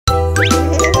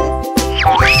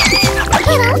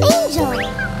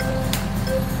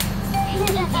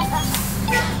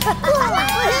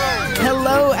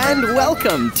And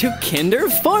welcome to Kinder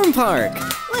Farm Park.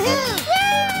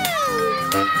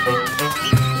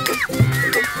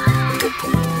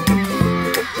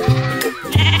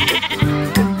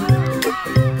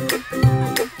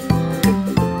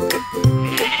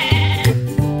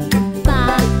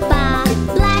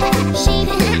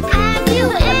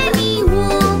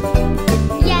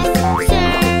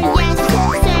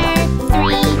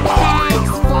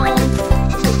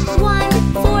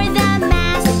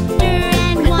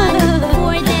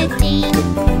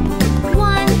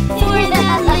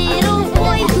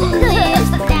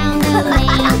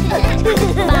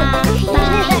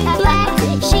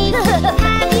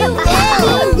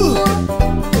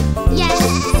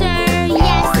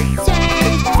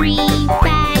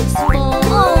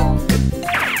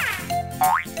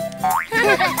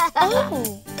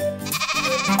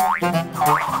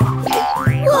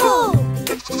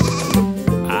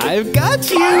 I've got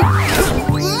you!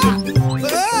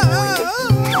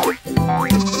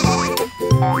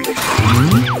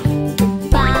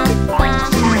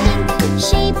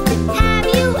 Sheep, have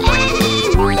you any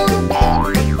wool?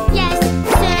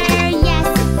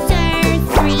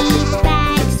 Yes,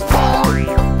 sir,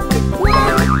 3 bags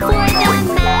full. 1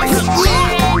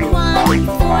 for the master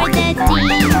and 1 for the dean. 1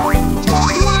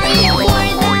 for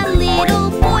the little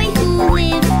boy who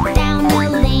lives down the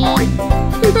lane.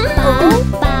 Bob,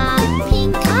 pink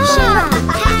sheep, have you any wool?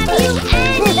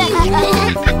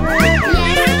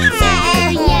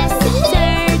 Yes,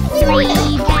 sir,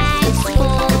 3 bags full.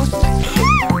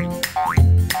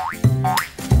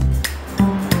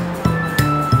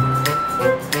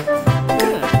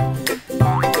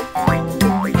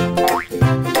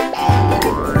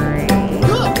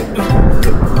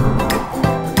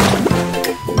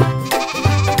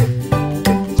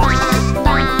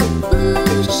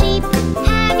 Blue sheep,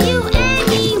 have you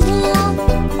any wool?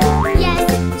 Yes,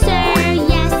 sir,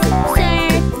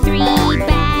 3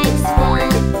 bags full.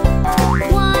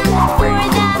 1 for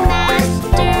the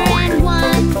master and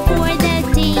 1 for the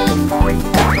dean. 1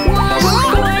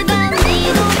 for the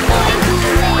little boy who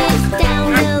lives down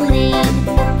the lane.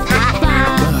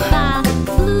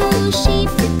 Blue sheep,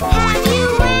 have you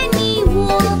any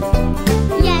wool?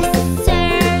 Yes,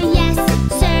 sir,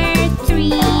 3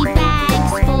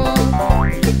 bags full.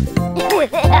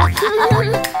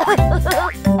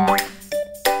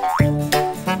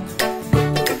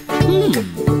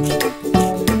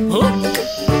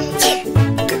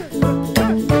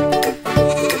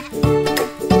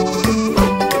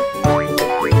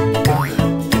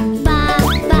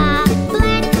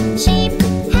 Black sheep,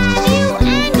 have you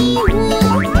any wool?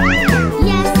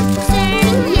 Yes,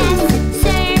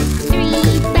 sir,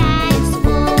 3 bags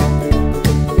full.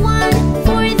 1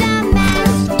 for the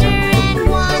master and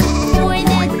 1 for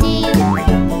the dean.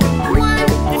 1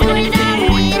 for the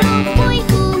little boy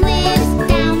who lives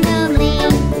down the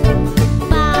lane.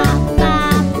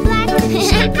 Black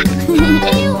sheep, have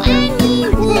you any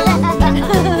wool?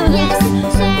 Yes,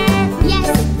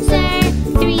 sir,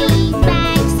 3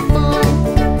 bags full.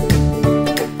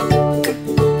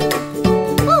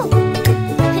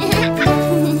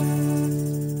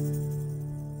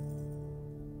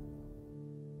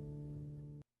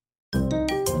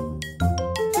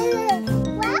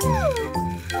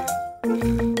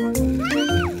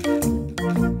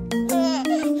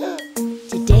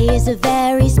 Today is a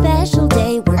very special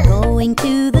day. We're going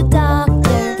to the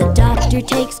doctor. The doctor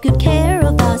takes good care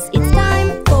of us. It's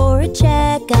time for a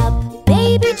checkup.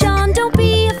 Baby John, don't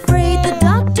be afraid. The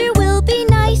doctor will be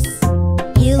nice.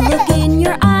 He'll look in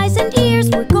your eyes and ears.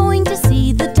 We're going to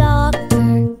see the doctor.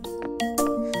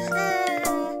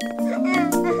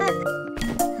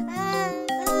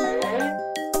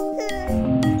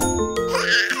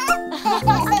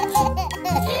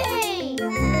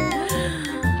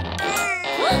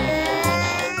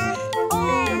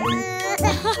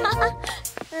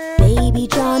 Baby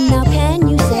John, now can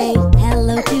you say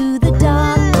hello to the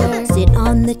doctor? Sit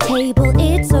on the table,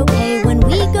 it's okay when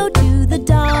we go to the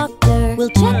doctor. We'll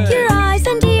check your eyes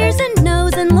and ears and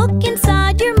nose and look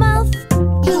inside your mouth.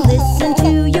 We'll listen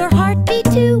to your heartbeat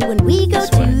too when we go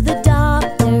to the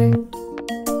doctor.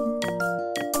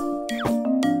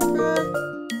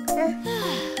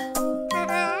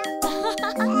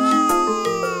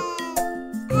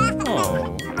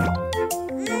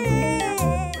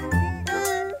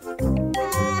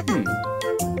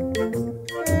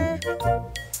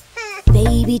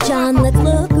 Baby John, let's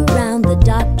look around. The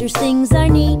doctor's things are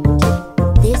neat.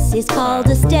 This is called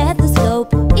a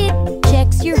stethoscope. It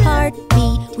checks your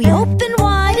heartbeat. We open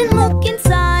wide and look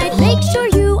inside. Make sure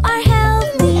you are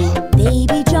healthy.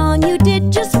 Baby John, you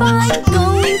did just fine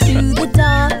going to the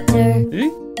doctor.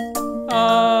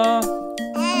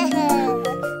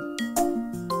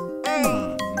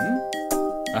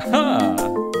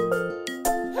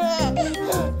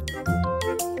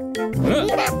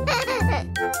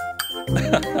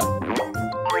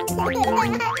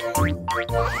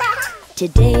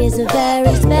 Today is a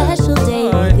very special day.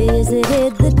 We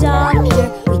visited the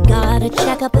doctor. We got a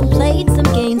checkup and played some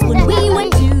games when we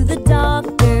went to the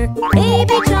doctor.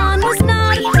 Baby John was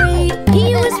not afraid.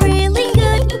 He was really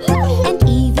good and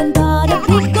even bought a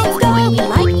big gold star. We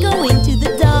might go into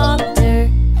the doctor.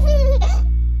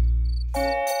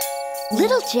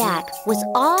 Little Jack was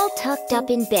all tucked up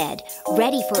in bed,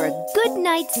 ready for a good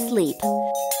night's sleep.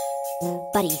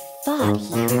 But he thought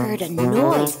he heard a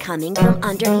noise coming from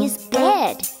under his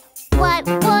bed. What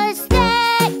was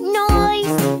that noise?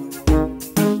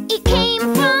 It came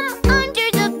from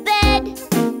under the bed.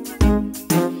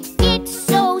 It's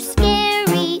so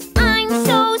scary. I'm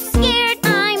so scared.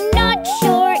 I'm not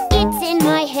sure it's in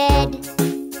my head.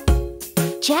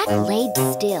 Jack laid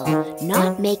still,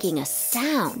 not making a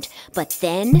sound. But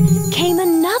then came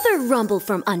another rumble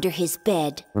from under his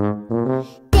bed.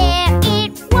 There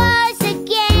it was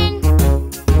again.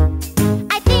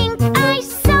 I think I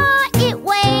saw it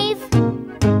wave.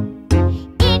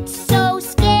 It's so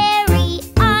scary.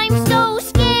 I'm so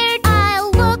scared.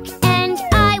 I'll look and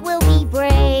I will be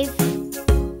brave.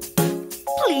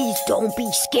 Please don't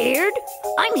be scared.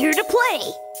 I'm here to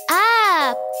play.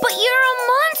 Ah, but you're a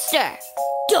monster.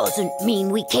 Doesn't mean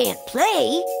we can't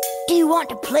play. Do you want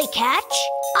to play catch?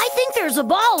 I think there's a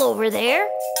ball over there.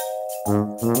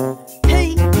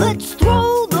 Hey, let's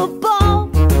throw the ball.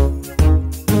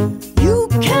 You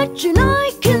catch and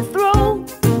I can throw.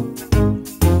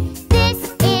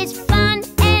 This is fun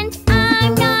and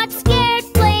I'm not scared.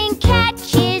 Playing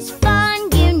catch is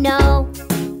fun, you know.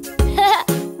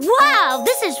 Wow,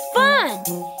 this is fun.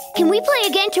 Can we play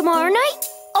again tomorrow night?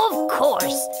 Of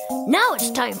course. Now it's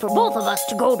time for both of us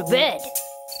to go to bed.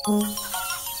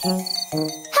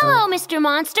 Hello, Mr.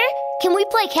 Monster. Can we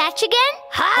play catch again?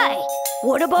 Hi.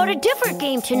 What about a different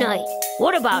game tonight?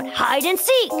 What about hide and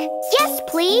seek? Yes,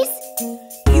 please.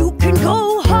 You can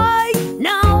go hide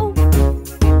now.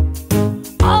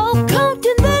 I'll count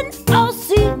and then I'll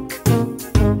seek.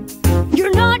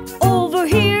 You're not over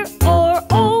here or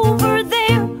over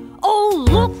there. Oh,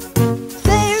 look,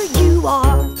 there you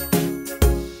are.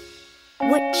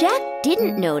 What Jack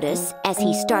didn't notice as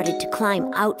he started to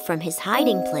climb out from his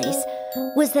hiding place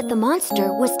was that the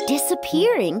monster was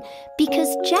disappearing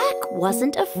because Jack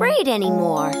wasn't afraid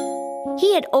anymore.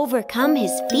 He had overcome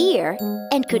his fear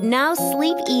and could now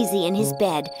sleep easy in his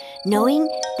bed, knowing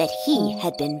that he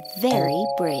had been very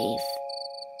brave.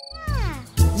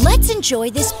 Let's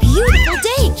enjoy this beautiful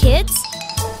day, kids!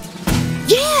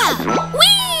 Yeah!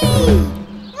 Whee!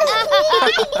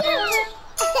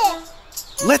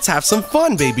 Let's have some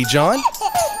fun, Baby John.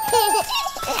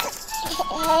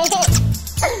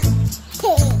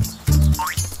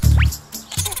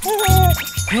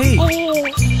 Hey!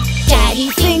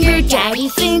 Daddy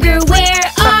Finger, where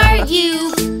are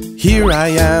you? Here I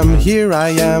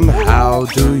am, how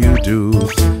do you do?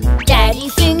 Daddy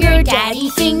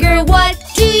Finger, what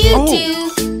do you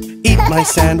do? Eat my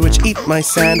sandwich,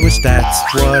 that's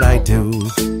what I do.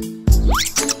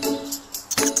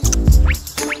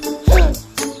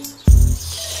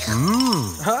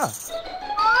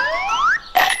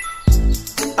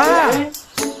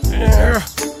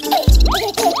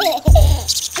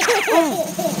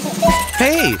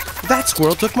 Hey, that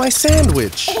squirrel took my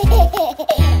sandwich.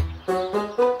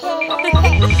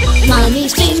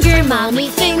 Mommy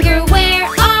Finger, where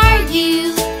are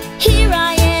you? Here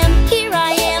I am,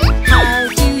 how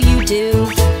do you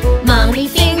do? Mommy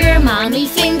Finger,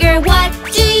 what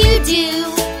do you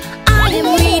do? I am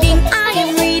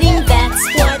reading, that's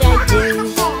what I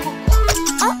do.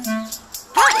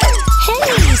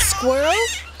 Hey, squirrel,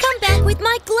 come back with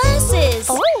my glasses.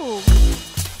 Oh.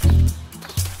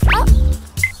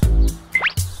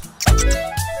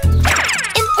 And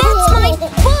that's my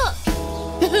book.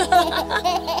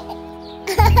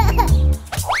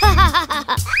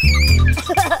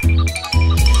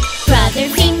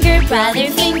 Brother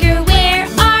Finger, where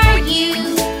are you?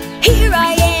 Here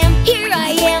I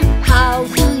am, how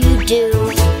do you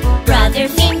do? Brother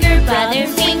Finger,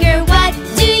 what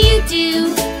do you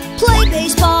do? Play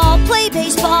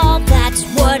baseball, that's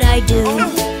what I do.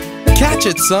 Catch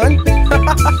it, son.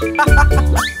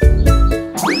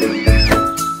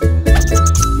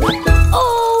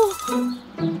 Oh!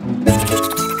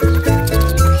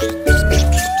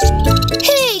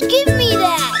 Hey, give me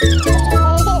that!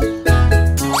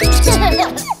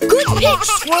 Good pitch,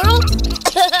 squirrel!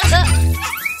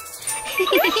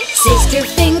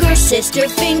 Sister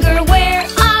Finger, where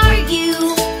are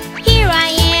you? Here I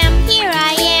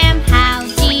am, how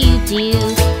do you do?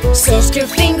 Sister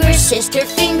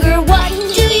Finger, what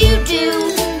do you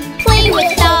do? Play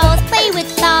with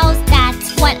dolls,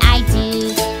 that's what I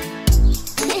do.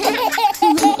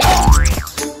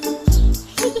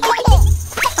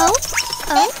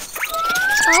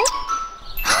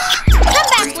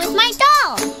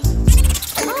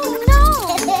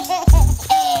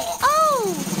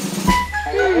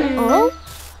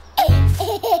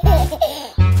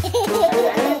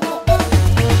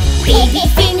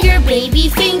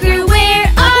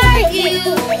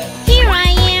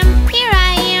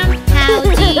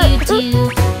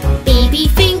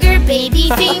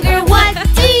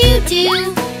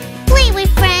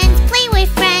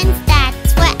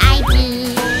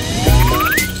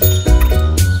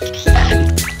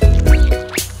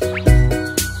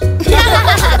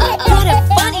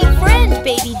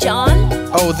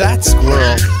 that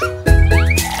squirrel.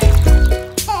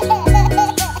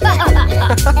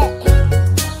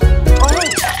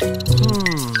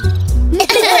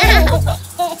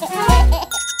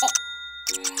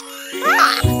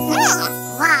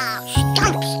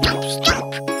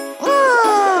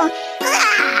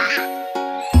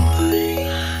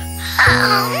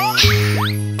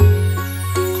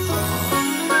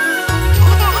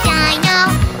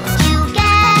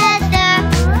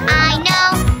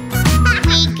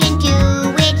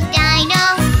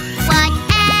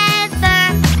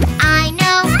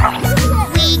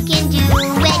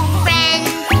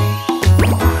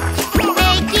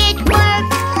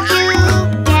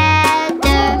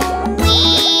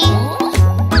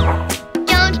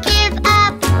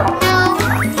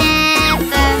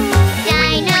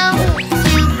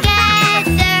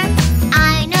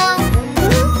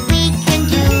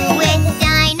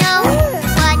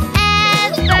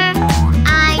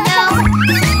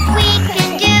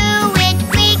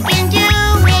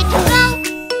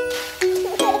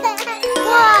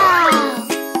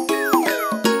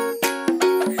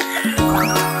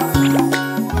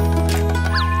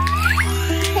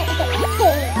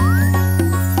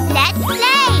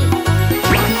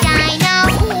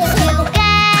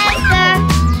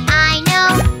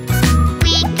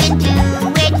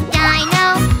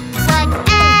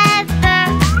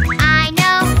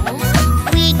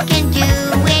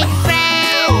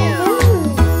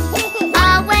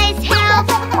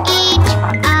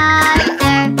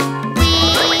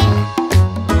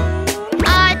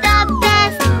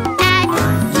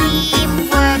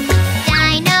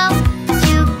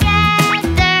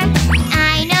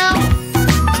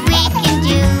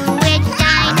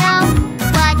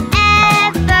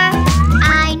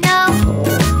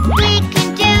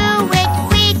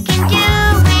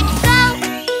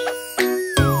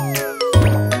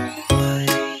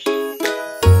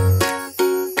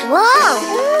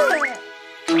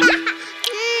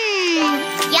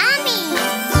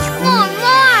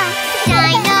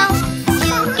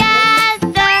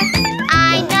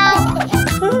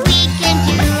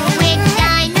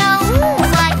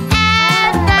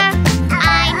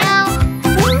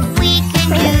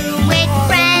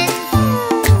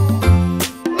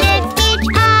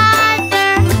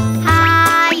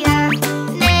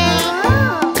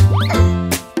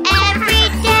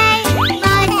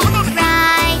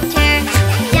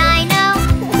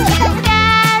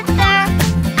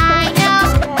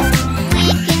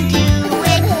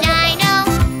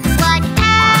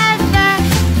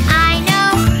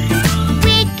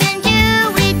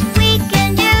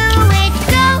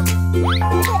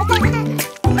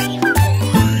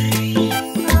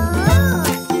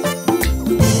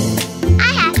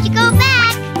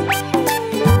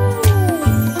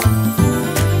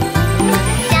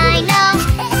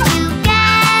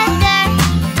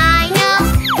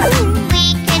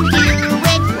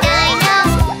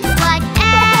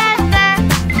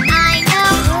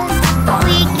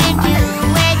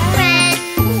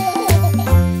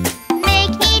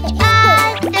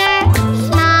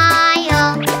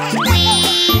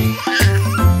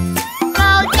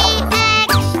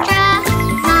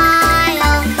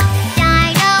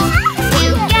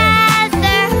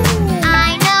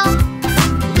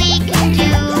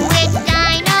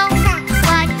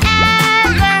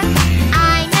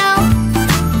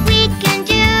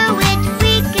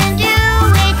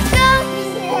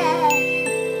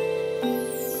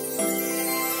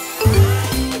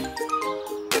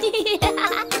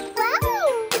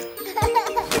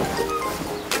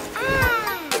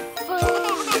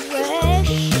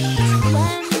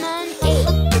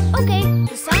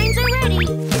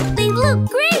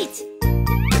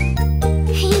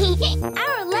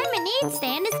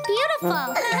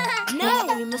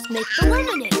 make the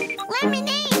lemonade.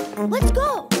 Lemonade! Let's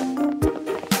go.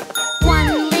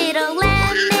 One little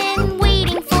lemon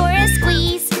waiting for a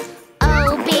squeeze.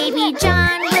 Oh, baby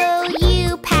John, will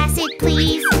you pass it,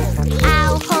 please?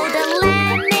 I'll hold a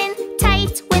lemon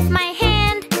tight with my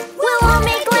hand. We'll all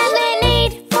make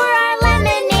lemonade for our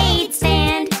lemonade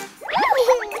stand.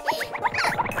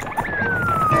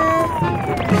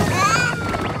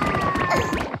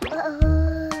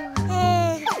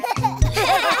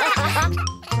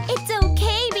 It's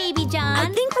okay, baby John. I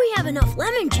think we have enough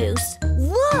lemon juice.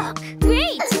 Look!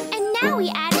 Great! And now we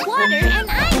add water and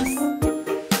ice.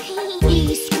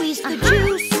 We squeeze the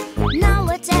juice. Now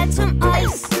let's add some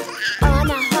ice. On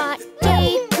a hot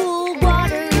day, cool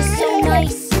water is so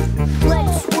nice.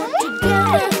 Let's work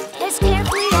together as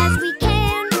carefully as we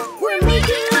can. We're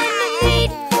making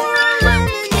lemonade for our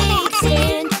lemonade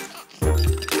stand.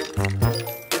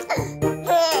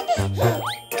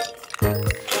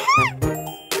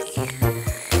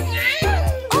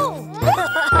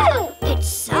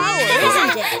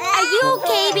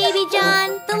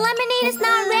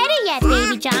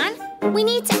 John. We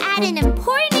need to add an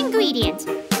important ingredient.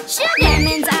 Sugar.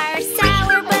 Lemons are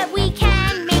sour, but we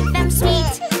can make them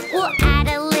sweet. We'll add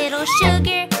a little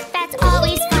sugar. That's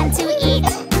always fun to eat.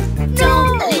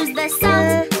 Don't lose the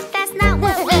salt. That's not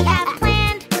what we have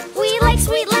planned. We like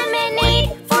sweet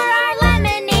lemonade for our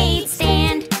lemonade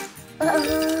stand.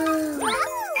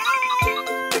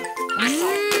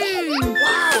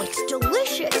 Wow, it's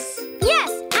delicious. Yes,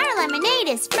 our lemonade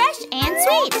is fresh and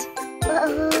sweet.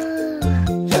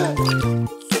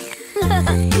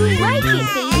 We like it,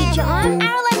 Baby John.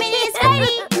 Our lemonade is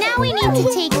ready. Now we need to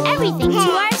take everything to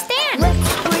our stand.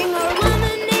 Let's bring our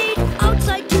lemonade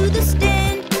outside to the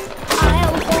stand.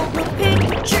 I'll hold the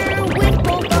pitcher with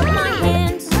both of my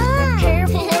hands.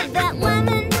 Careful of that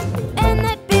lemon and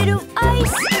that bit of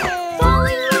ice.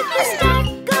 Falling with a stack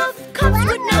of cups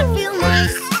would not feel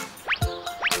nice.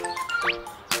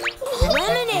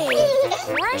 Lemonade,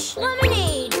 fresh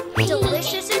lemonade,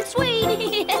 delicious and sweet.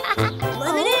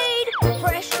 Lemonade,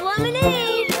 fresh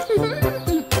lemonade.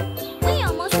 We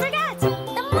almost forgot the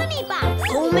money box.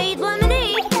 Homemade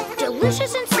lemonade,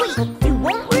 delicious and sweet. You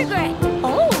won't regret.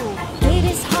 Oh, it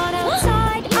is hot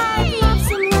outside. I love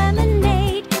some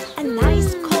lemonade. A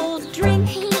nice cold drink,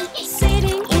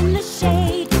 sitting in the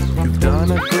shade. You've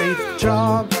done a great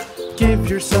job. Give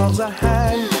yourselves a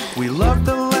hand. We love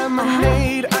the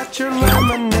lemonade at your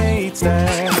lemonade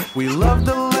stand. We love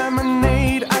the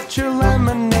lemonade at your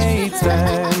lemonade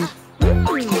stand.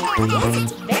 Yes,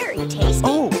 it's very tasty.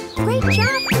 Oh, Great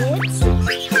job, kids.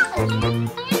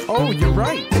 oh, you're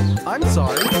right. I'm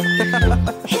sorry.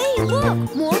 Hey,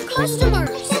 look, more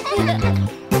customers.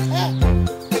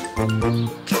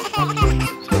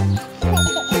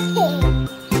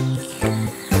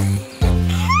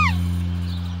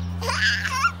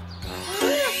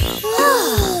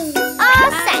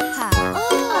 All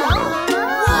set.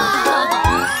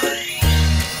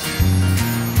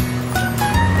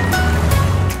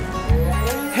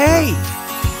 Hey,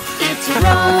 It's a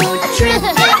road trip.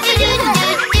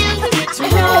 It's a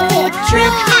road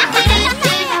trip.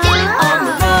 On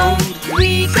the road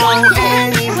we go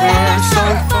anywhere. So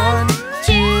fun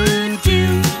to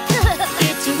do.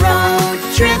 It's a road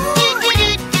trip.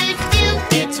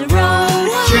 It's a road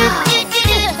trip.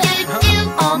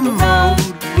 On the road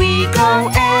we go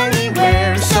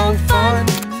anywhere. So fun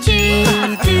to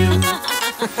do.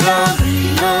 The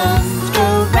wheels go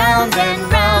round and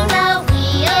round. The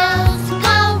wheels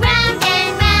go round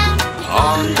and round.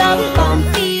 On the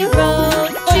bumpy road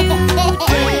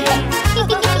today. The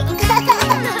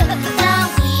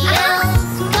wheels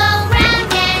go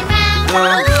round and round.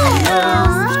 The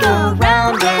wheels go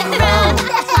round and round.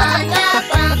 On the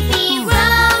bumpy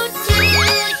road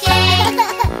today.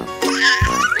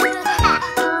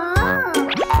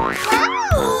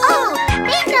 Oh,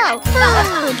 bingo!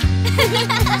 Food!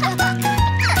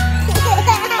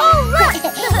 Oh, look!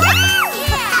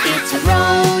 It's a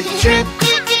road trip.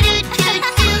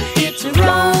 It's a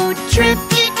road trip.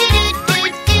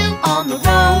 On the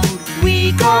road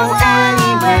we go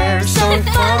anywhere. So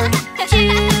fun to do.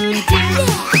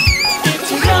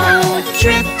 It's a road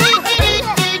trip.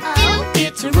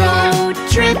 It's a road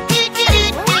trip.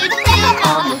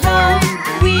 On the road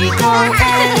we go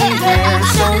anywhere.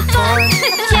 So fun to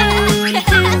do.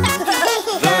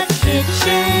 The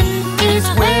kitchen is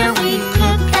where we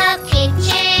cook. The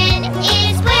kitchen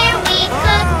is where we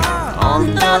cook. On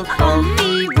the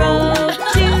bumpy road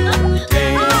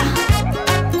today.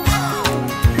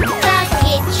 The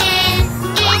kitchen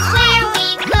is where we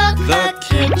cook. The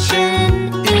kitchen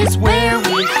is where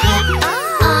we cook.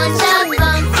 On the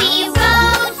bumpy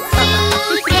road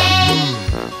today.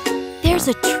 There's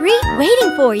a treat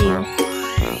waiting for you.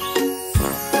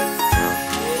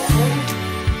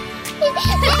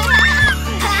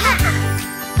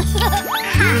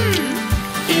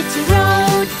 It's a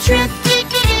road trip.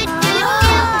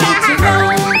 It's a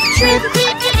road trip.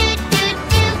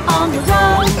 On the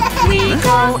road we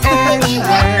go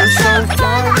anywhere. So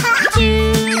fun to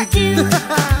do.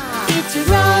 It's a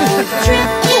road trip.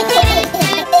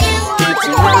 It's a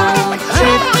road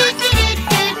trip.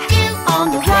 On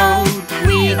the road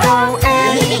we go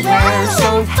anywhere. So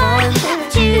fun to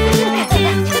do.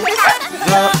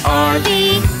 The RV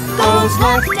goes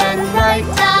left and right.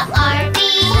 The RV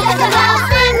goes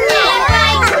left and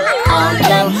right. On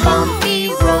the bumpy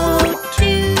road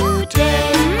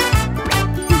today.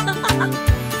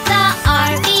 The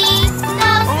RV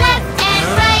goes left and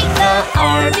right. The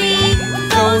RV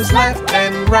goes left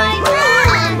and right.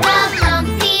 On the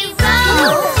bumpy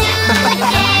road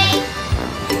today.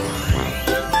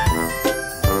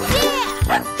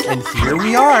 and here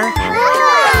we are.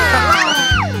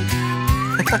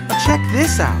 Check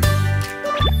this out.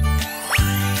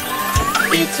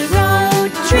 It's a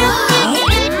road trip.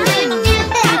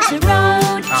 It's a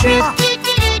road trip.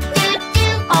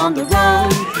 On the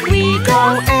road we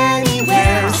go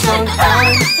anywhere. So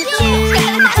fun to do.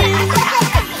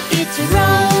 It's a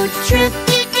road trip.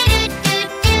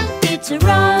 It's a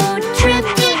road trip.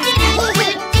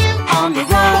 On the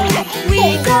road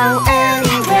we go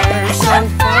anywhere. So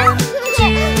fun to do.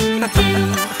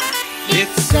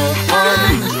 It's so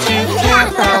fun to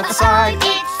camp outside.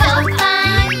 It's so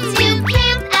fun to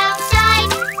camp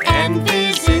outside And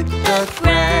visit the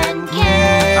Grand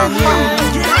Canyon.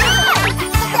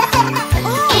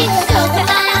 It's so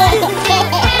fun to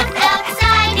camp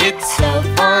outside It's so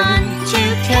fun to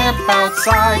camp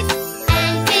outside.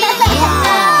 and visit the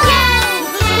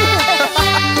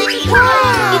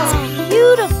It's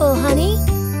beautiful, honey.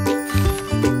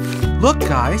 Look,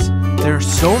 guys, there are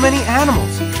so many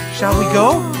animals. Shall we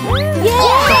go?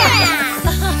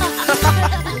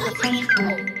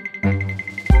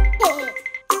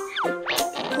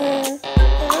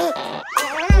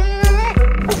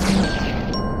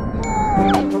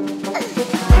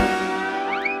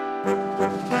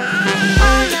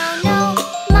 Oh no, no,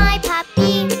 my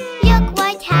puppy. Look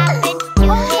what happened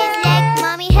to his leg.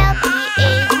 Mommy, help me,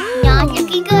 it's not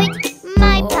looking good.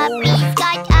 My puppy's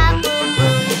got a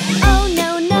boo-boo. Oh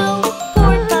no, no,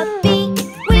 poor puppy.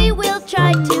 We will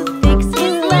try to fix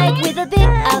his leg with a bit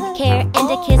of care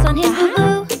and a kiss on his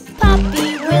boo-boo.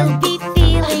 Puppy will be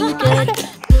feeling good.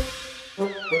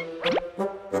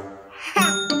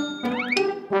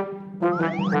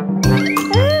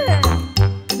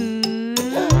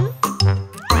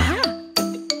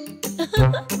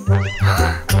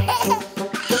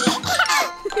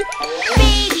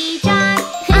 Baby John,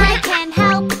 I can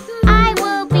help. I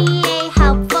will be a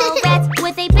helpful vet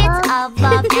with a bit of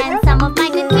love and some of my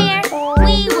good care.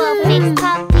 We will fix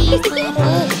puppy's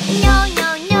boo-boo. No, no,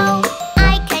 no,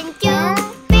 I can do.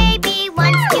 Baby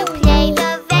wants to play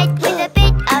the vet with a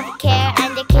bit of care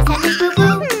and a kiss on his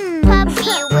boo-boo.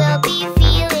 Puppy will be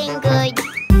feeling good.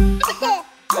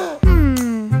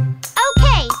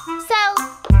 Okay, so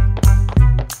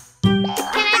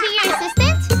can I be your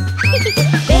assistant?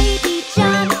 Baby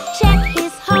John, check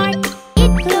his heart.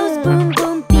 It goes boom,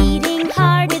 boom, beating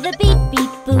hard with a beat,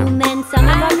 beat, boom, and some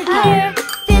of our good care.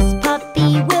 This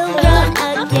puppy will run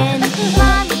again.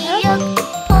 Mommy, look,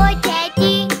 poor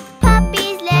Teddy.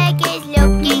 Puppy's leg is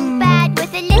looking bad.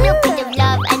 With a little bit of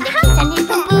love and a kiss on his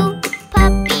boo-boo,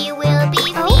 puppy will be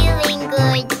feeling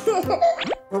good.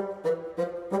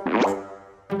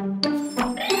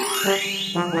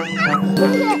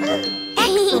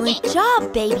 Excellent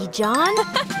job, Baby John.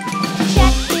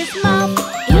 Check his mouth.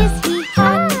 Is he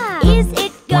hot? Is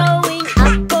it going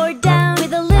up or down?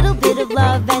 With a little bit of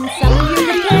love and some of your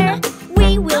good care,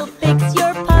 we will fix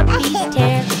your puppy's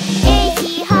tear. Is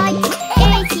he hot?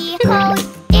 Is he cold?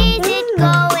 Is it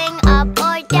going up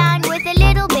or down? With a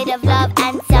little bit of love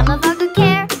and some of our good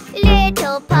care,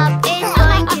 little pup is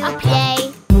going to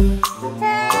play.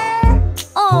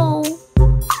 Oh.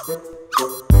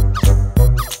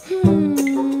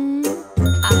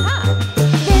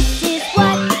 This is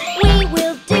what we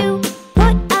will do.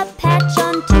 Put a patch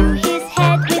onto his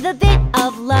head with a bit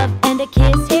of love and a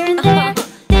kiss here and there.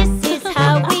 This is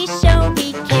how we show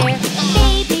we care.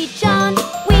 Baby John,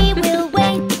 we will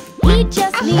wait. He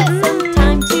just needs some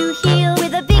time to heal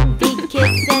with a big, big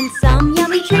kiss and some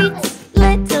yummy treats.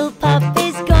 Little pup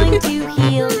is going to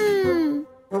heal.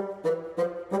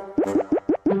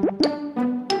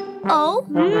 Oh?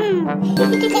 Little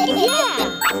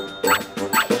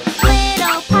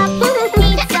pup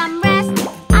needs some rest.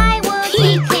 I will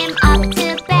take him up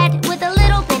to bed with a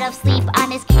little bit of sleep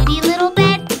on his kitty little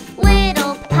bed.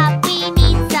 Little puppy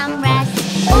needs some rest.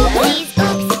 Oopsies,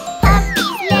 oops,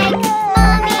 puppy's leg.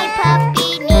 Mommy puppy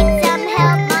needs some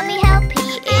help. Mommy help,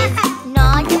 he is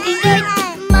not looking good.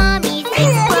 Mommy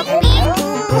fix puppy.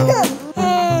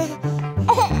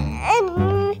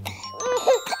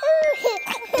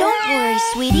 Don't worry,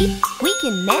 sweetie. We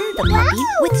can mend the puppy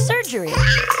with surgery.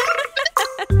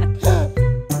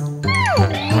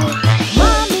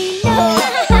 Mommy knows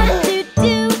what to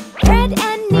do. Thread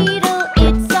and needle,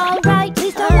 it's all right.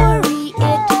 Please don't worry,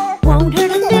 it won't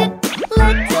hurt a bit.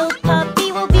 Little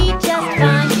puppy will be just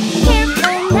fine.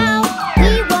 Careful now,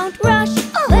 we won't rush.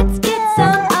 Let's get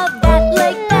some of that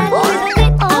like that with a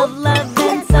bit of love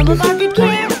and some of our good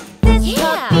care. This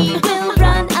puppy will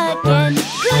run again,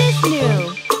 good as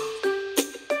new.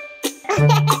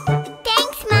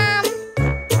 Thanks, Mom.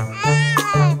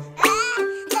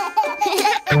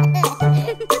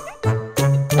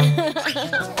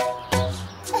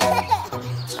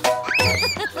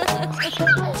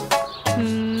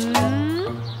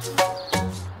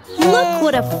 Look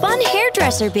what a fun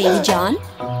hairdresser, Baby John.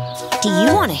 Do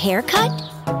you want a haircut?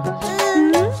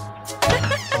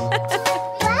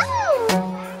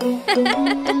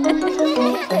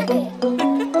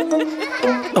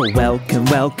 Oh, welcome,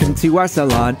 welcome to our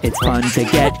salon. It's fun to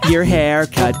get your hair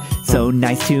cut. So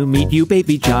nice to meet you,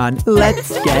 Baby John.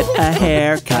 Let's get a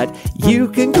haircut. You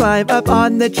can climb up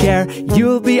on the chair.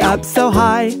 You'll be up so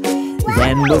high.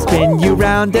 Then we'll spin you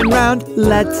round and round.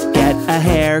 Let's get a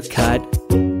haircut.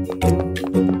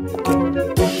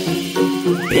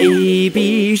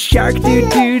 Baby shark doo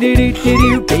doo doo doo doo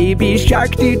doo. Baby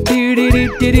shark doo doo doo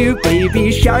doo doo doo.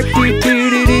 Baby shark doo doo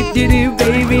doo doo doo doo.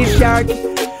 Baby shark.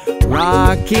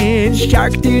 Rockin'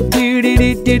 shark doo doo doo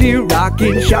doo doo doo.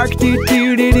 Rockin' shark doo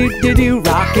doo doo doo doo doo.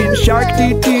 Rockin' shark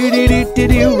doo doo doo doo doo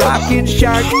doo. Rockin'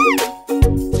 shark.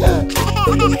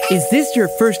 Is this your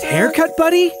first haircut,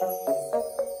 buddy?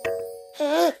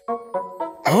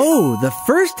 Oh, the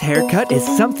first haircut is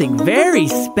something very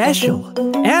special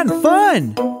and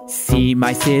fun. See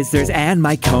my scissors and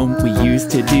my comb. We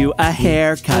used to do a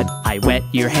haircut. I wet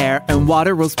your hair and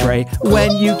water will spray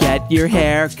when you get your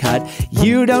hair cut.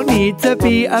 You don't need to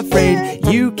be afraid.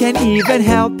 You can even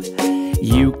help.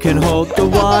 You can hold the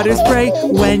water spray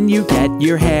when you get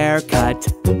your hair cut.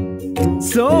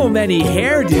 So many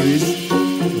hairdos.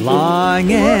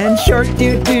 Long and short,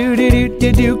 do do do do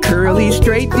do do. Curly,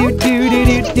 straight, do do do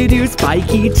do do do.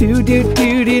 Spiky, too, do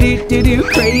do do do do do.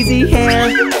 Crazy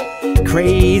hair,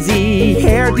 crazy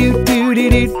hair, do do do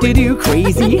do do do.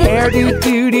 Crazy hair, do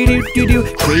do do do do do.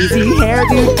 Crazy hair,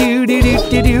 do do do do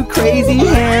do do. Crazy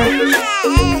hair.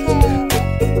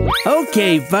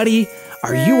 Okay, buddy,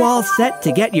 are you all set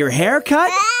to get your hair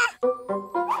cut?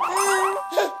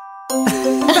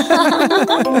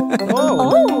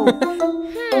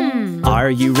 Are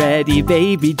you ready,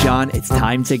 Baby John? It's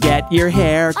time to get your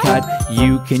hair cut.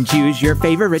 You can choose your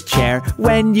favorite chair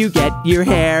when you get your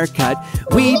hair cut.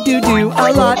 We do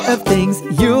a lot of things.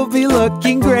 You'll be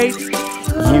looking great.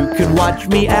 You can watch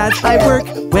me as I work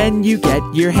when you get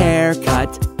your hair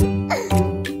cut.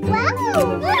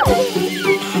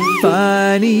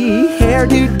 Funny hair,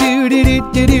 do do do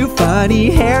do do do. Funny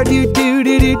hair, do do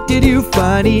do do do do.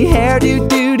 Funny hair, do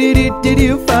do do do do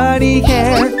do. Funny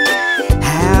hair.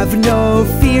 Have no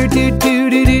fear, do do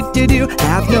do do do do.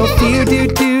 Have no fear, do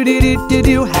do do do do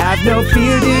do. Have no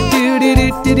fear, do do do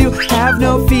do do do. Have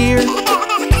no fear.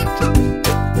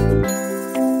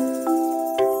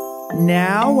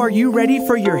 Now, are you ready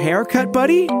for your haircut,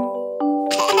 buddy?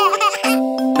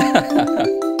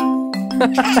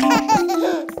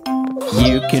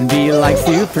 You can be like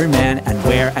Superman and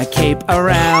wear a cape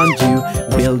around you.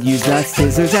 We'll use the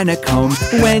scissors and a comb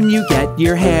when you get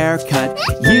your hair cut.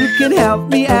 You can help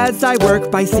me as I work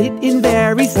by sitting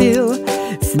very still.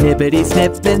 Snippity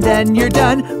snip and then you're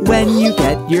done when you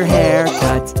get your hair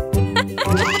cut.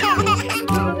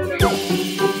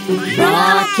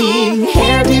 Rocking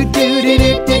hair, do do do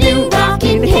do do do.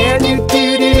 Rocking hair, do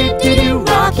do do do do do.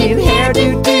 Rocking hair,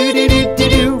 do do do do do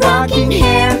do. Rocking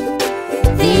hair.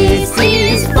 This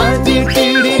is fun, do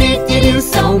do do do do do.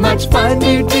 So much fun,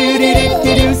 do do do do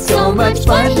do do. So much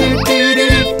fun, do do do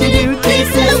do do do.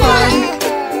 This is fun.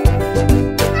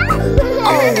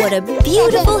 Oh, what a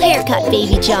beautiful haircut,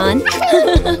 Baby John.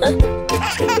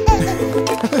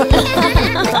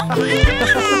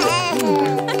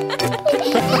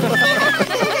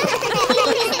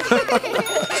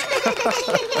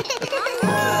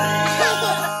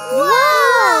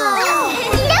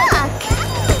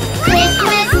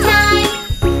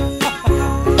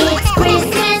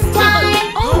 Christmas time.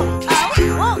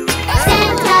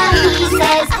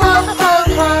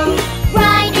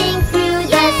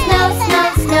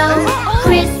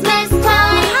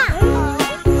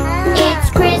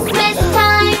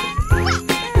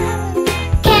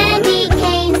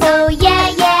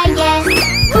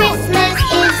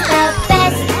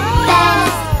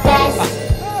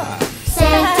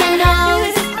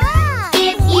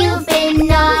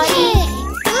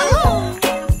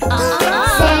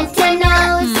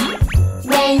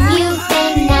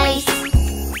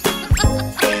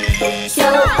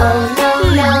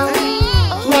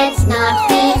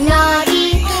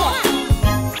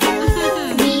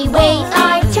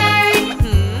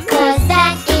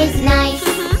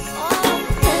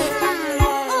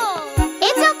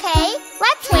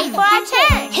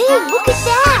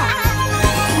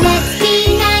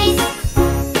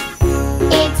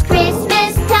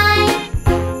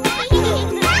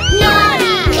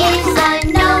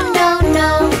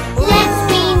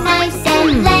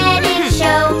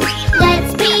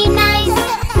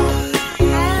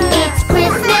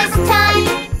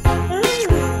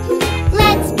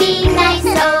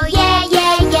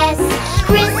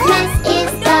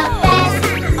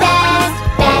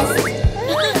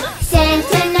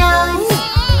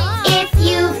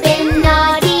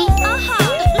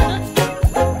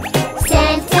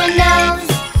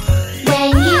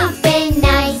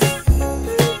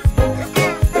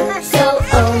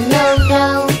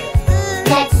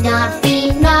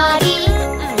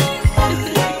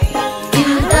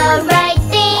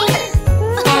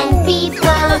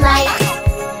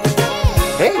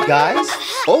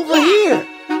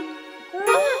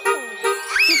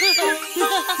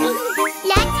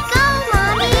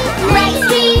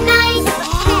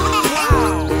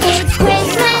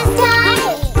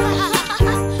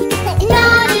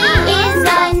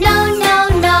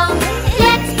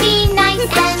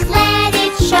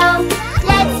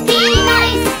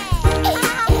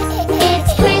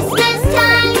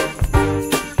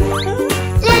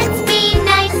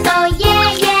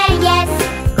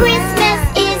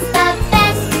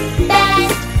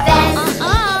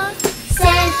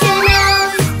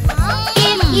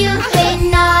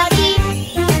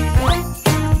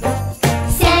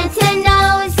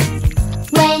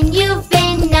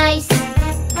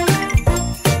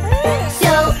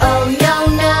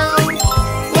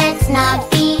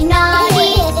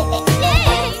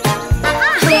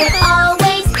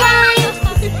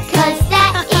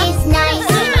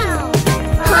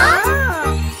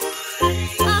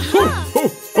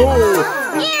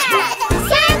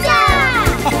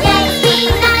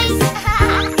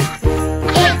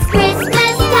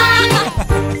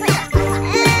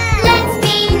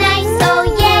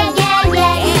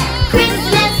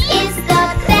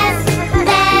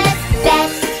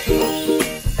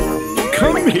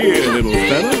 here, little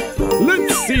fella.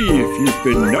 Let's see if you've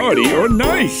been naughty or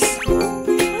nice.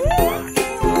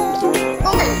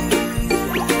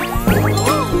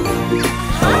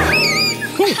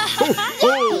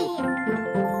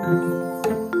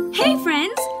 Hey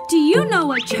friends, do you know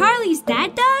what Charlie's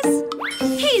dad does?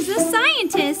 He's a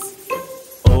scientist.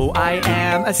 Oh, I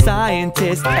am a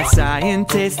scientist, a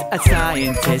scientist, a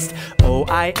scientist. Oh,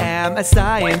 I am a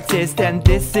scientist, and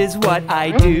this is what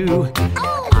I do.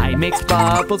 I mix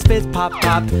bubbles, fizz pop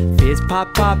pop, fizz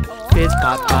pop pop, fizz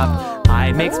pop pop.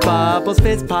 I mix bubbles,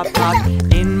 fizz pop pop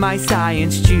in my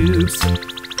science tubes.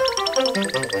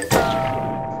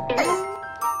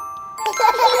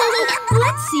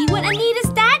 Let's see what Anita's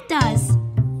dad does.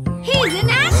 He's an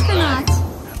astronaut.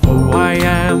 Oh, I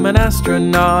am an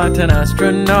astronaut, an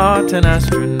astronaut, an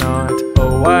astronaut.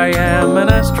 Oh, I am an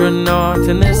astronaut,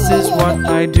 and this is what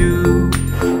I do.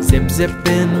 Zip, zip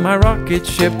in my rocket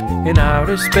ship, in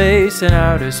outer space, in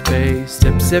outer space.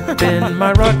 Zip, zip in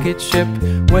my rocket ship,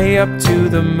 way up to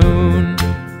the moon.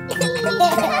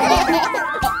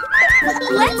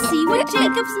 Let's see what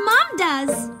Jacob's mom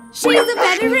does. She's a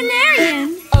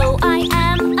veterinarian. Oh, I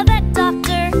am a vet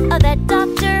doctor, a vet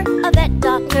doctor, a vet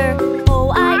doctor.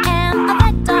 Oh, I am a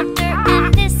vet doctor,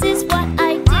 and this is what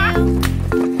I do.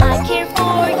 I care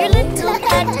for your little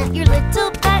pet, your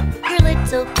little pet, your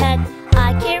little pet.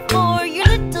 I care for your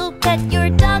little pet, your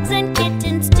dogs and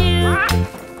kittens too.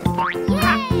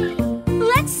 Yay!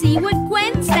 Let's see what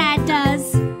Gwen's dad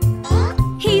does.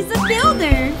 He's a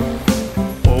builder.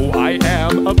 Oh, I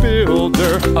am a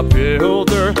builder, a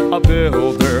builder, a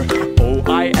builder. Oh,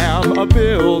 I am a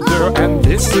builder, and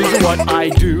this is what I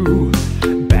do.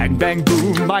 Bang, bang,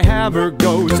 boom, my hammer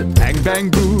goes. Bang, bang,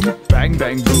 boom, bang,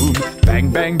 bang, boom. Bang,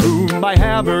 bang, boom, my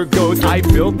hammer goes. I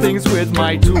build things with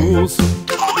my tools.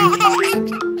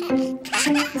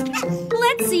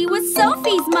 Let's see what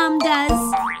Sophie's mom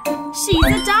does. She's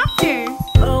a doctor.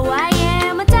 Oh, I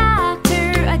am a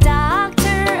doctor, a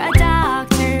doctor, a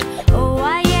doctor. Oh,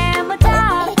 I am a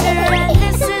doctor, and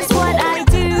this is what I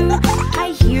do.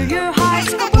 I hear your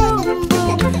hearts go boom,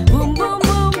 boom, boom, boom,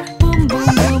 boom, boom,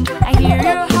 boom, boom. I hear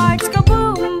your hearts go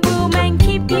boom, boom, and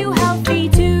keep you healthy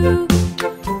too.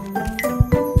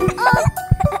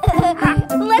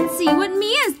 Let's see what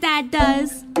Mia's dad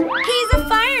does. He's a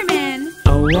fireman.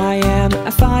 Oh, I am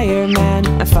a fireman,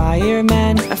 a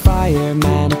fireman, a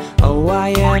fireman. Oh, I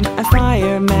am a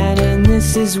fireman, and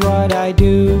this is what I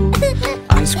do.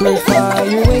 I squirt fire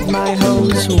with my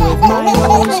hose, with my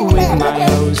hose, with my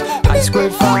hose. I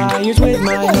squirt fires with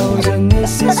my hose, and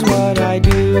this is what I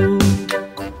do.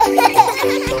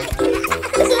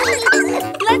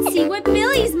 Let's see what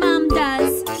Billy's mom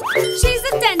does. She's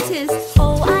a dentist.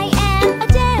 Oh, I am a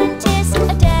dentist,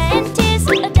 a dentist,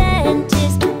 a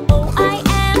dentist. Oh, I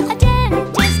am a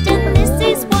dentist, and this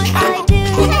is what I do.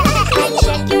 I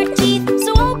check your teeth,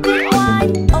 so open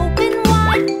wide, open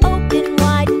wide, open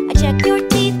wide. I check your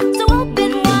teeth, so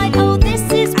open wide. Oh, this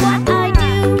is what I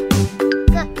do.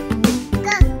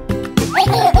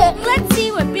 Let's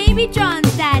see what baby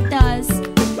John's dad does.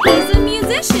 He's a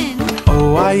musician.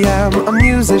 Oh, I am a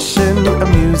musician, a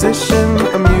musician,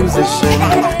 a musician.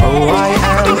 Oh, I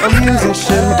am a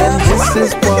musician, and this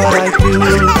is what I do.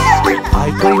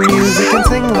 I play music and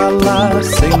sing la la,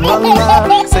 sing la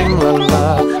la, sing la la.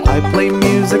 I play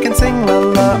music and sing la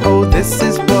la. Oh, this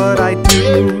is what I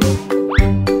do.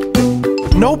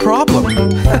 No problem.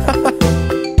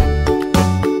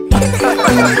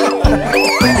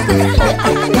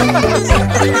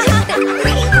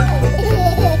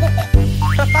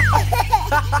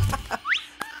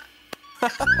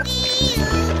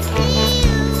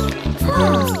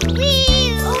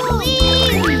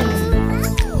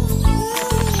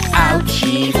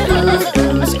 Ouchie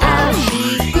boo-boos,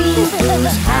 ouchie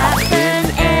boo-boos happen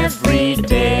every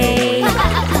day.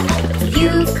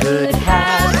 You could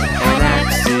have an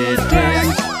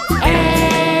accident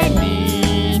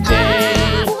any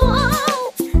day.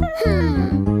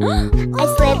 I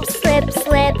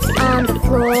slipped on the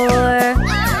floor.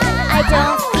 I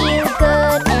don't feel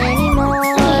good anymore.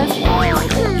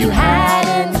 You had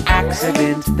an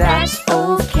accident, that's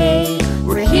okay.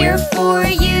 We're here for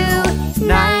you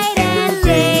night and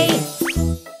day.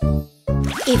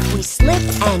 If we slip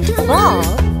and fall,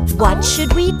 what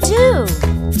should we do?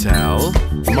 Tell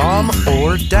mom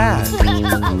or dad.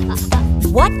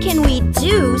 What can we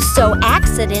do so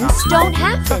accidents don't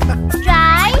happen?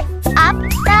 Dry up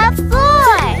the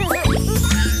floor.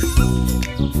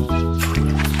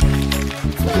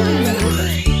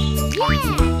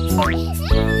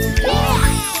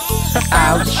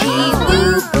 Ouchie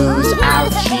boo-boos,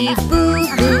 ouchie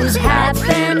boo-boos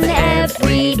happen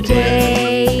every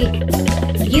day.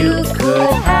 You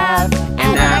could have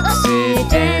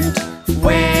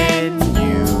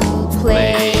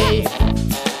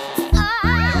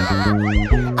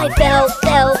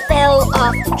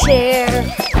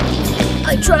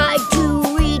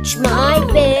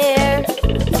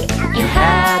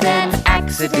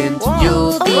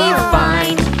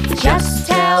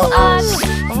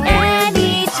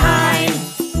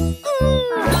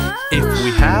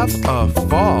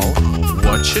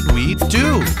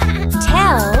do?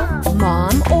 Tell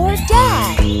Mom or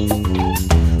Dad.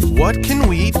 What can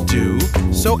we do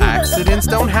so accidents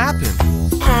don't happen?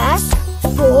 Ask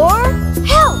for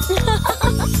help.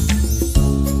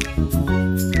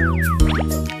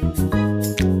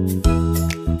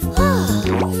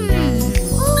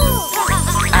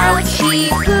 Ouchie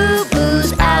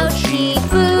boo-boos, ouchie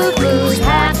boo-boos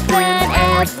happen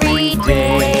every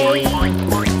day.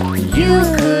 You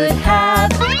could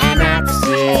have an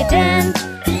accident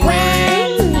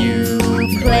when you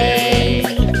play.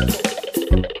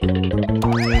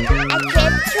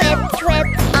 I trip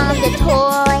on the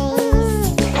toys.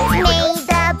 Made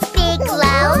a big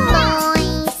loud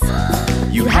noise.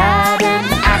 You had an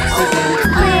accident,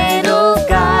 little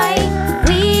guy.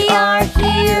 We are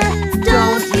here,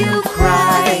 don't you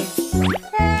cry.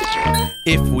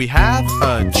 If we have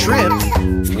a trip,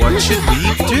 what should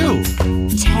we do?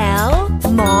 Tell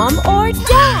Mom or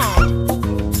Dad.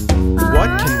 What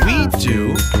can we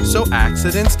do so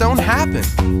accidents don't happen?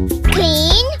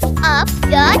 Clean up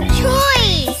the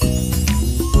toys.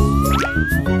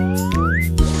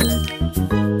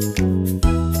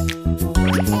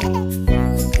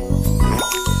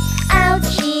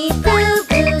 Ouchie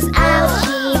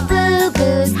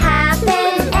boo-boos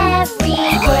happen every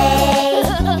day.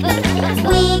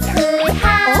 We could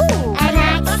have an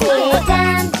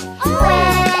accident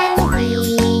when we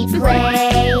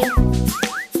play.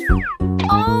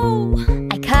 Oh,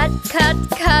 I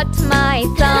cut my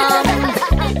thumb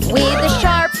with a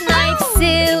sharp knife,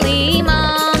 silly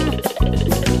Mom.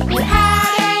 You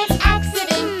had an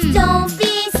accident, don't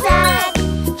be sad.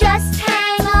 Just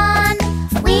hang on,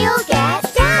 we'll get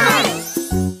done.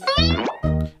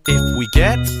 If we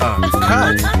get a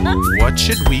cut, what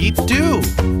should we do?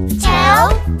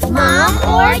 Tell Mom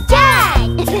or Dad.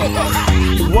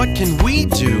 What can we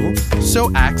do so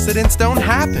accidents don't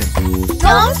happen?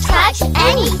 Don't touch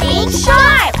anything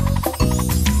sharp.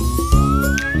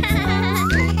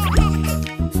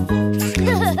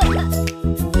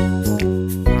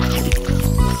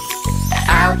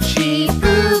 Ouchie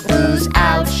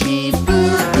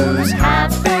boo-boos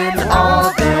happen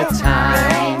all the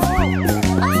time.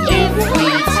 If we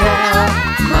tell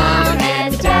Mom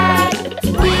and Dad,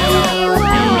 we'll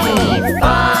be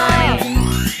fine.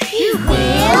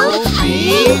 We'll be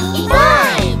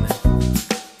fine.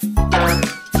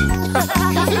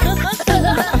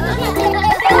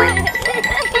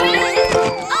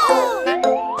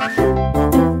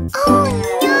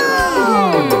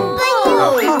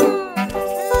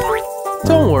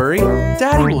 Don't worry,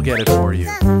 Daddy will get it for you.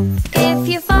 If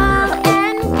you fall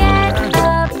and get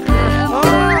a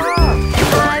boo-boo,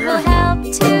 I will help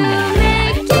to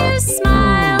make you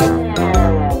smile.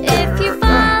 If you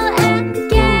fall and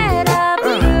get a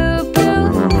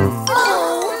boo-boo,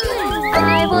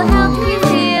 I will help you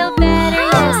feel better.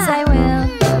 Yes, I will.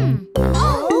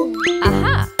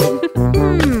 Aha!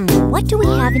 What do we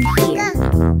have in here?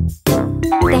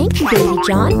 Thank you, Baby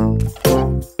John.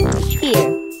 Here,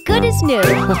 good as new.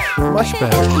 Much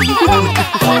better.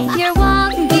 If you're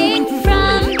walking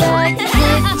from the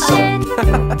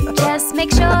kitchen, just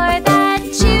make sure that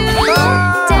you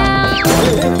look down.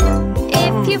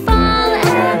 If you fall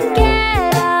and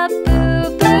get a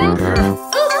boo-boo,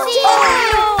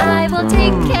 I will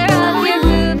take care of your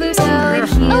boo-boo so it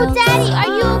heals. Oh, Daddy,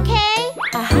 are you okay?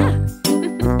 Aha!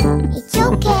 It's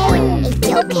okay. It's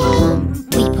okay.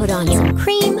 We put on some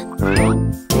cream,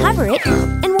 cover it,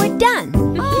 and we're done.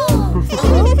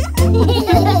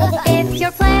 If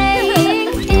you're playing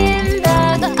in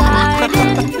the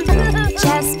garden,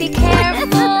 just be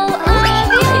careful of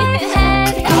your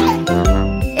head.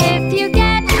 If you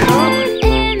get hurt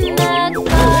in the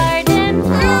garden,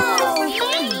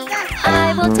 I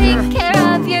will take care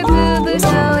of your boo-boo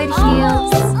so it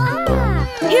heals.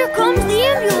 Here comes the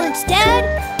ambulance, Dad.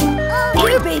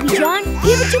 Here, Baby John,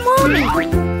 give it to Mommy.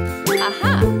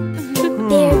 Aha!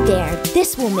 There, this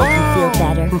will make you feel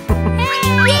better.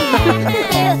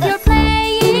 If you're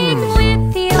playing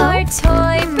with your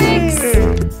toy bricks,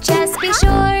 just be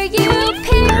sure you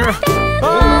pick them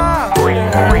up. Little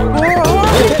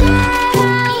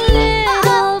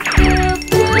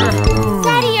boo-boo,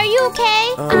 Daddy, are you okay?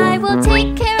 I will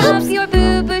take care of your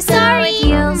boo-boo so it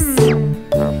heals.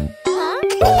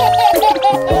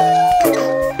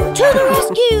 To the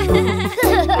rescue!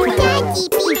 Daddy,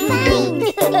 be fine.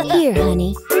 Here,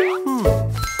 honey.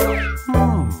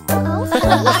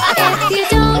 If you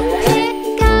don't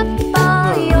pick up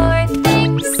all your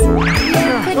things, you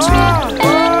could trip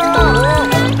and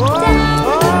fall down.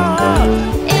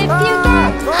 If you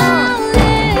get a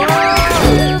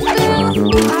little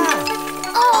boo-boo,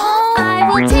 I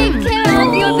will take care of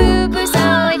your boo-boo so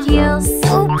it heals.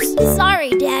 Oops,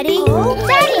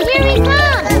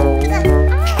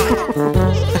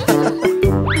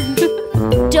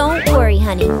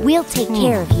 take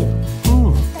care of you.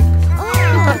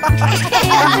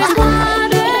 There's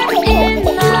water in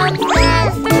the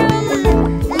bathroom.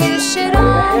 You should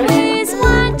always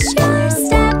watch your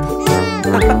step.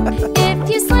 If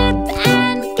you slip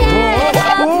and get a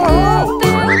boo-boo,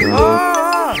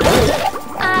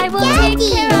 I will take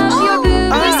care of your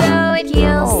boo-boo so it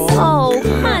heals. Oh,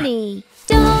 honey.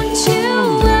 Don't you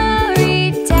worry,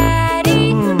 Daddy.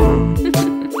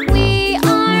 We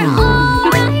are all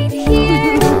right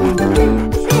here.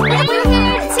 We're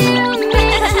here to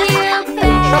make you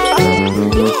better.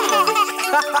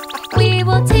 We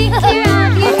will take care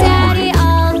of you, Daddy,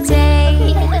 all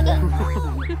day.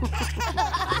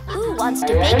 Who wants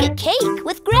to bake a cake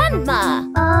with Grandma?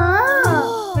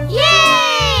 Oh!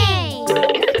 Yay!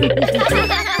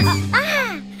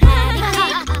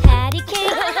 Patty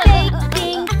cake,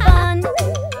 baking fun.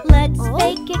 Let's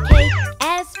bake a cake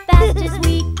as fast as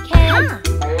we can.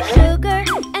 Sugar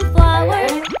and flour,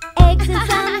 eggs and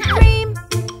some cream.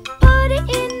 Put it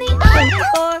in the oven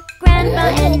for Grandma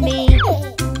and me.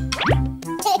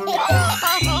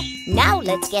 Now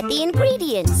let's get the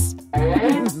ingredients.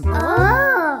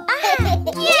 Oh!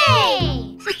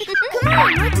 Yay! Come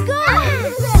on, let's go.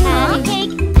 Patty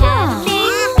cake,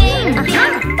 baking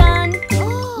fun.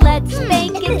 Let's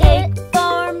bake a cake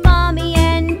for Mommy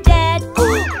and Dad.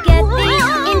 Get the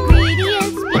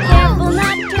ingredients, be careful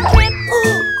not to trip.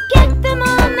 Get them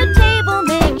on the table,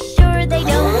 make sure they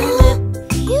don't slip.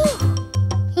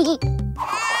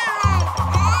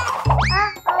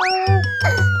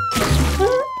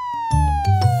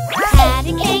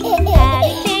 Patty cake,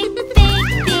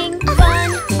 baking fun.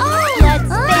 Let's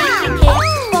bake a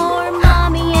cake for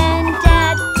Mommy and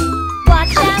Dad.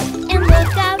 Watch out and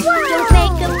look out, don't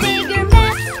make a bigger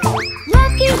mess.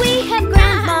 Lucky we have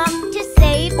Grandma to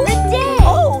save the day.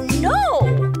 Oh no!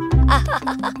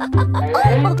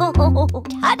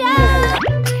 Ta-da!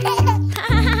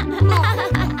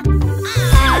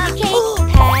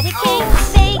 Patty cake,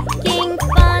 baking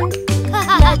fun.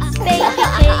 Let's bake a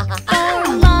cake for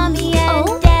Mommy and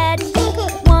Dad.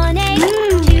 1 egg,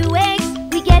 2 eggs,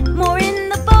 we get more in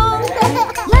the bowl.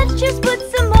 Let's just put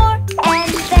some more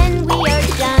and then we are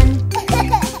done.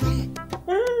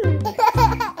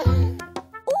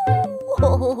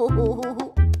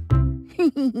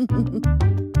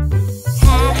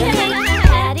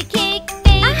 Patty cake,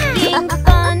 baking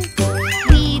fun.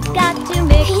 We've got to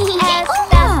mix as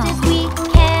fast as we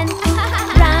can.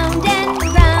 Round and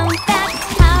round, that's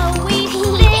how we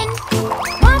spin.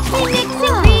 Watch me mix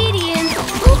ingredients.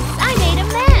 Oops, I made a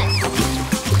mess.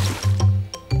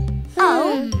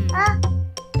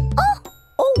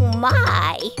 Oh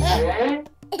my.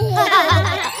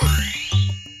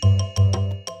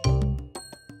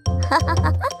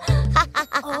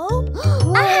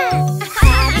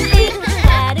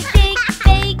 Patty cake,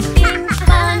 baking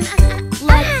fun.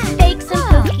 Let's bake some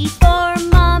cookies for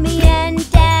Mommy and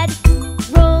Dad.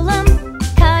 Roll 'em,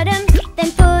 cut 'em, then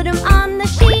put 'em on the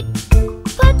sheet.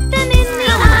 Put them in the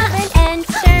oven and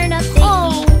turn up the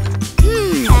heat.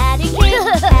 Patty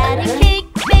cake,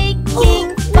 baking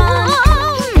fun.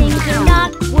 Things are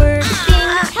not working.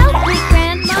 Help me,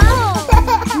 Grandma.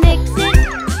 Mix it,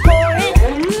 pour it.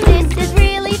 This is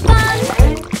really fun.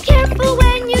 Careful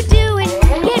when you do it.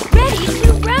 Get ready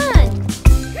to run.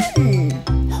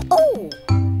 Oh,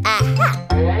 aha.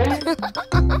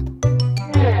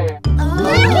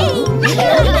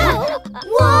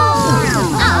 Whoa!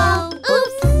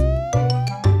 Oops.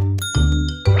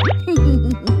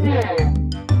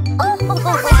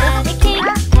 Patty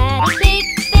cake,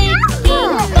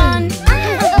 baking fun.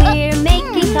 We're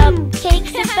making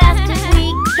cupcakes as fast as we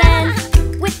can.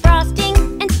 With frosting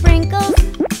and sprinkles,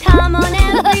 come on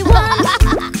everyone.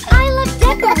 I love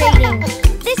decorating,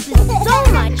 this is so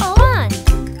much fun.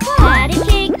 Patty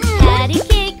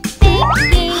cake,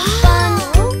 baking fun.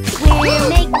 We're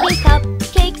making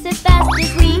cupcakes as fast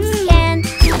as we can.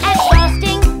 Add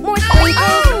frosting, more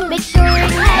sprinkles, make sure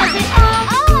it has it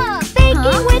all.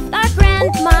 Baking with our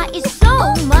Grandma is so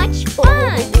much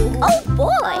fun. Oh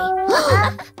boy!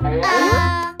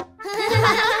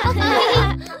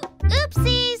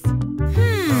 Oopsies!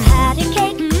 Patty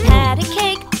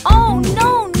cake, oh no,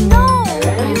 no!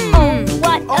 Oh,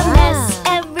 what a mess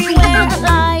everywhere I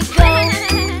go.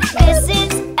 This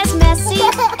is as messy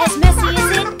as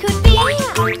it could be.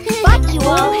 But you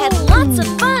all had lots of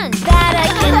fun, that I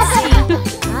can see.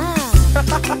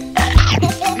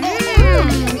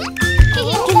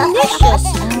 Delicious!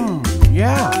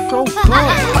 Yeah, so good.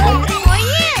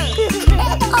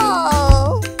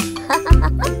 Oh,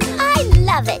 I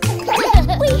love it.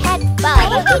 We had fun.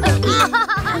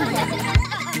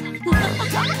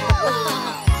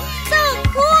 So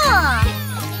cool!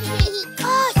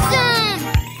 Awesome!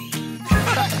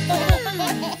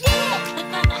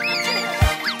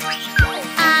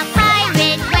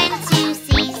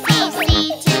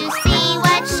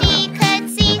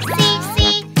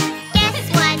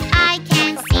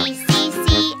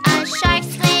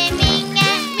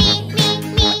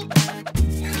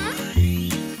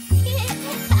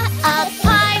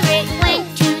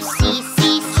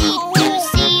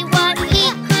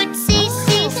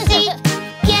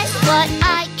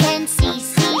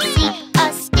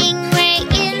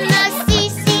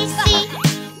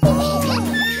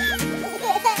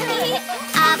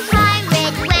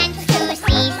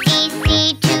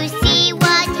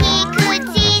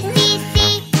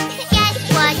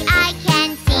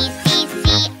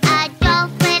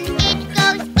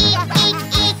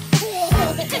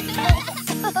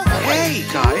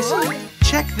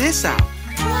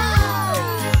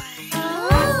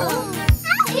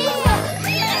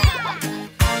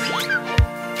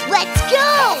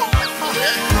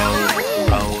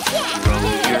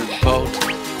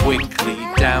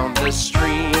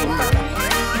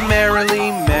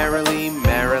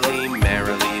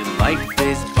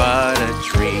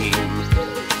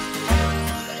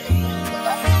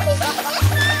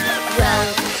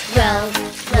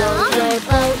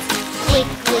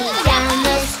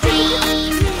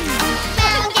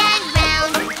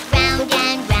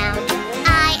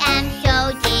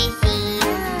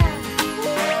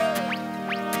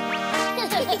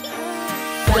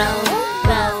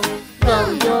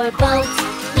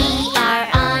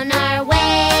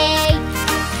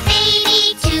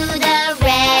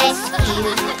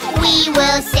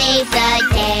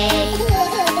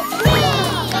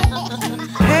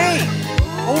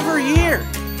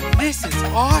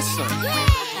 awesome!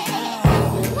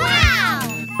 Wow!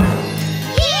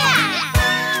 Yeah!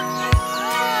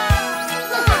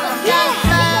 The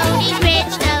floating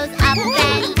bridge goes up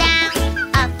and down,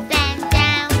 up and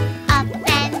down, up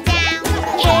and down.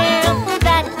 Careful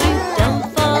that you don't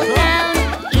fall down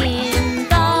in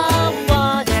the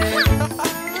water.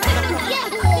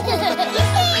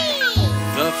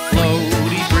 The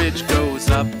floaty bridge goes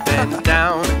up and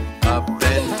down, up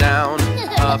and down,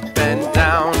 up and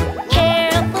down.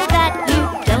 Careful that you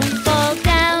don't fall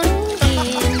down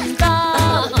in the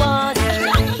water.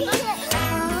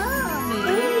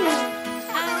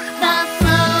 The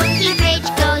floaty bridge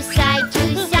goes side to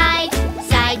side,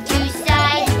 side to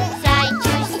side, side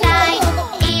to side.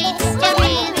 It's a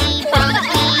really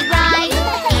bumpy ride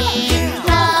in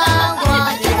the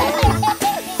water.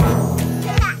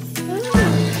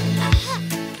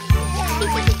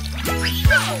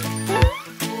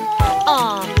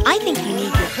 Aw, I think you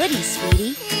need your hoodie,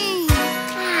 sweetie.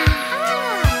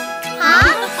 Huh?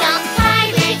 Some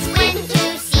pirates went to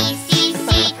sea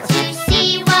to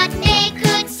see what they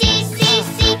could see.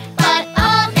 But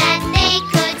all that they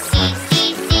could see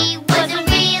was a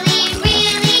really,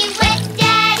 really wet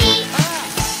daddy.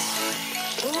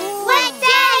 Wet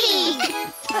daddy!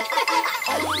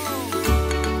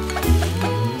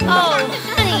 Oh,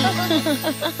 honey.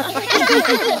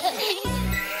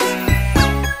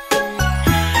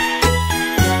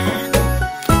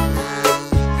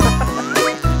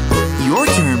 Your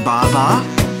turn, Baba.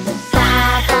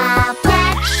 Baba,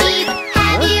 black sheep,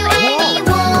 have you any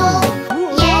wool?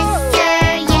 Yes, sir,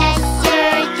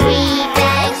 3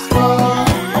 bags full.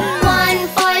 1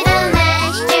 for the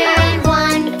master and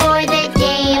 1 for the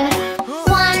dame.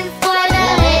 1 for the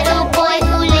little boy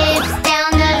who lives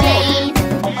down the lane.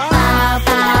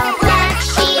 Baba, black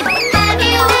sheep, have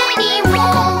you any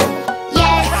wool?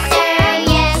 Yes, sir,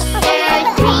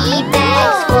 3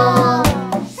 bags full.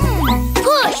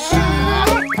 Push!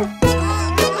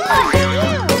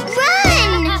 Run!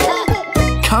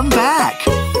 Come back.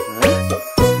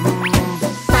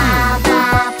 Baba,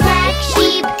 black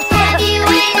sheep, have you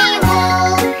any wool?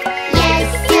 Yes,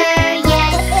 sir,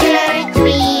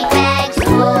 3 bags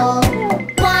full.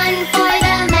 1 for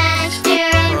the master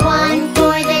and 1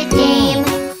 for the dame.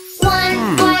 1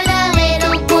 for the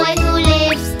little boy who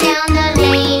lives down the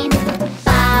lane.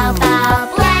 Baba,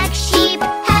 black sheep,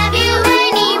 have you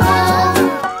any wool?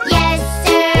 Yes,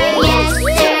 sir,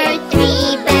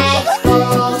 3 bags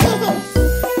full.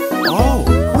 Oh,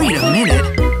 wait a minute.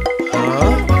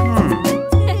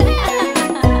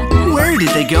 Where did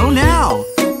they go now?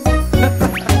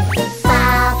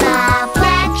 Baba,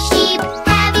 black sheep,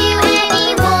 have you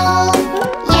any wool?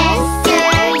 Yes, sir,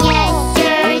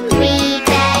 3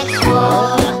 bags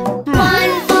full.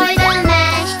 1 for the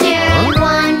master and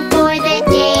 1 for the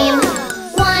dame.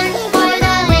 1 for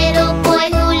the little boy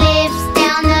who lives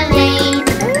down the lane.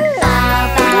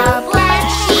 Baba, black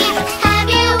sheep, have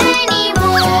you any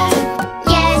wool?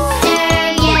 Yes, sir,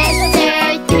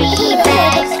 3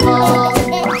 bags full.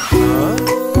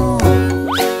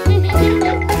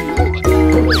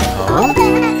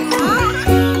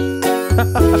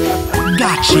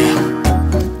 Gotcha.